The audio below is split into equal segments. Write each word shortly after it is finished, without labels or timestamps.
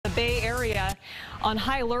Bay Area on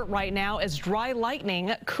high alert right now as dry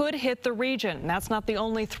lightning could hit the region. That's not the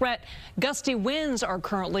only threat. Gusty winds are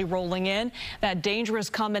currently rolling in. That dangerous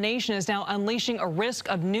combination is now unleashing a risk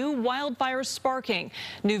of new wildfires sparking.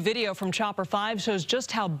 New video from Chopper 5 shows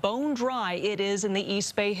just how bone dry it is in the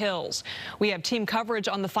East Bay Hills. We have team coverage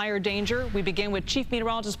on the fire danger. We begin with Chief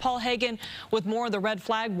Meteorologist Paul Heggen with more of the red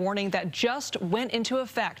flag warning that just went into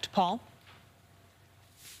effect. Paul?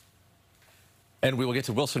 And we will get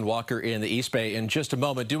to Wilson Walker in the East Bay in just a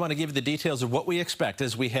moment. Do want to give you the details of what we expect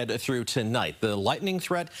as we head through tonight. The lightning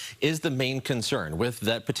threat is the main concern, with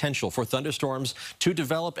that potential for thunderstorms to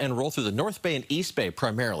develop and roll through the North Bay and East Bay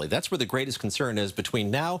primarily. That's where the greatest concern is. Between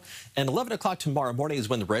now and 11 o'clock tomorrow morning is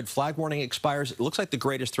when the red flag warning expires. It looks like the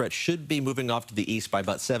greatest threat should be moving off to the east by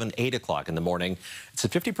about 7, 8 o'clock in the morning. It's a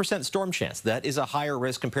 50% storm chance. That is a higher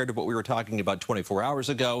risk compared to what we were talking about 24 hours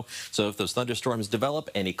ago. So if those thunderstorms develop,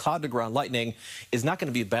 any cloud-to-ground lightning is not going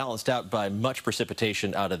to be balanced out by much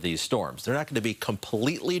precipitation out of these storms. They're not going to be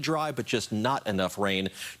completely dry, but just not enough rain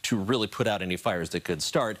to really put out any fires that could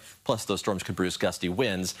start. Plus, those storms could produce gusty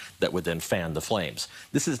winds that would then fan the flames.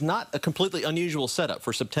 This is not a completely unusual setup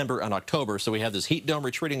for September and October. So we have this heat dome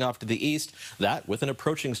retreating off to the east. That, with an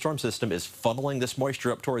approaching storm system, is funneling this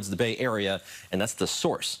moisture up towards the Bay Area, and that's the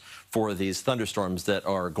source for these thunderstorms that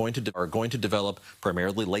are going to develop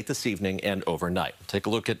primarily late this evening and overnight. Take a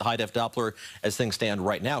look at high-def Doppler as things stand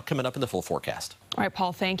right now, coming up in the full forecast. All right,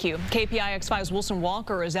 Paul, thank you. KPIX 5's Wilson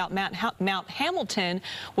Walker is out Mount Hamilton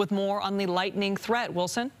with more on the lightning threat.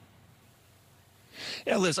 Wilson?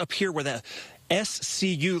 Yeah, Liz, up here where the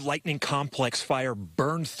SCU Lightning Complex fire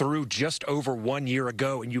burned through just over 1 year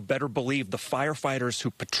ago, and you better believe the firefighters who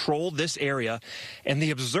patrol this area and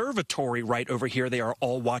the observatory right over here, they are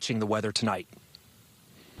all watching the weather tonight.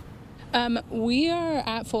 We are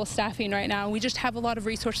at full staffing right now. We just have a lot of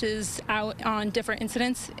resources out on different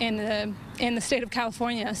incidents in the state of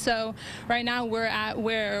California. So right now we're at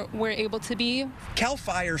where we're able to be. CAL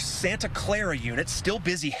FIRE's Santa Clara unit still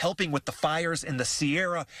busy helping with the fires in the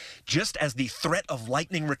Sierra just as the threat of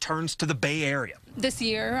lightning returns to the Bay Area. This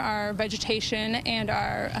year our vegetation and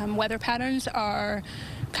our weather patterns are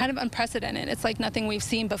kind of unprecedented. It's like nothing we've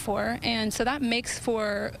seen before, and so that makes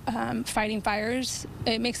for fighting fires,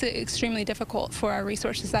 it makes it extremely difficult for our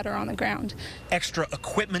resources that are on the ground. Extra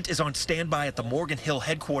equipment is on standby at the Morgan Hill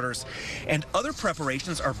headquarters, and other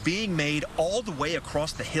preparations are being made all the way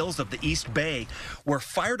across the hills of the East Bay, where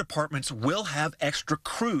fire departments will have extra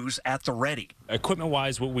crews at the ready.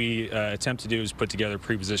 Equipment-wise, what we attempt to do is put together a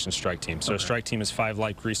pre-positioned strike team. So a strike team is 5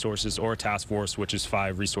 light resources, or a task force, which is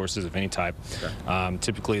 5 resources of any type.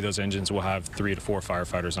 Typically, those engines will have 3 to 4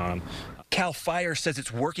 firefighters on them. CAL FIRE says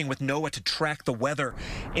it's working with NOAA to track the weather,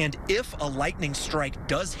 and if a lightning strike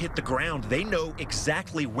does hit the ground, they know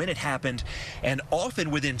exactly when it happened and often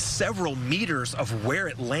within several meters of where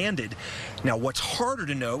it landed. Now, what's harder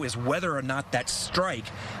to know is whether or not that strike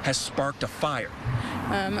has sparked a fire.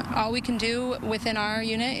 All we can do within our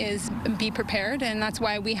unit is be prepared, and that's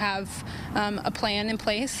why we have a plan in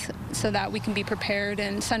place so that we can be prepared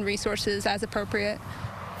and send resources as appropriate.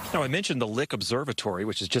 Now, I mentioned the Lick Observatory,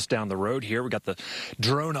 which is just down the road here. We got the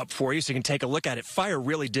drone up for you so you can take a look at it. Fire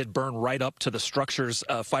really did burn right up to the structures.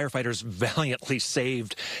 Firefighters valiantly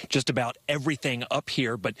saved just about everything up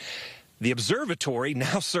here, but the observatory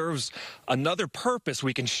now serves another purpose.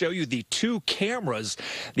 We can show you the 2 cameras,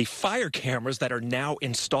 the fire cameras that are now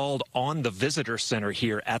installed on the visitor center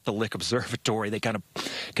here at the Lick Observatory. They kind of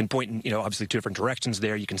can point in, obviously 2 different directions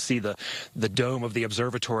there. You can see the dome of the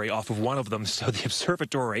observatory off of one of them. So the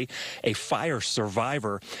observatory, a fire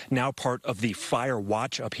survivor, now part of the fire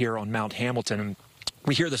watch up here on Mount Hamilton.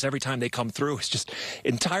 We hear this every time they come through. It's just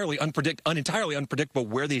entirely unpredictable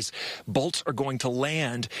where these bolts are going to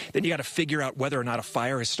land. Then you got to figure out whether or not a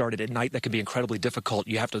fire has started at night. That can be incredibly difficult.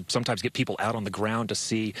 You have to sometimes get people out on the ground to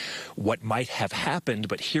see what might have happened.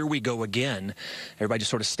 But here we go again. Everybody just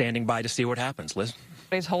sort of standing by to see what happens. Liz?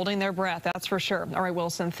 Everybody's holding their breath, that's for sure. All right,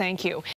 Wilson, thank you.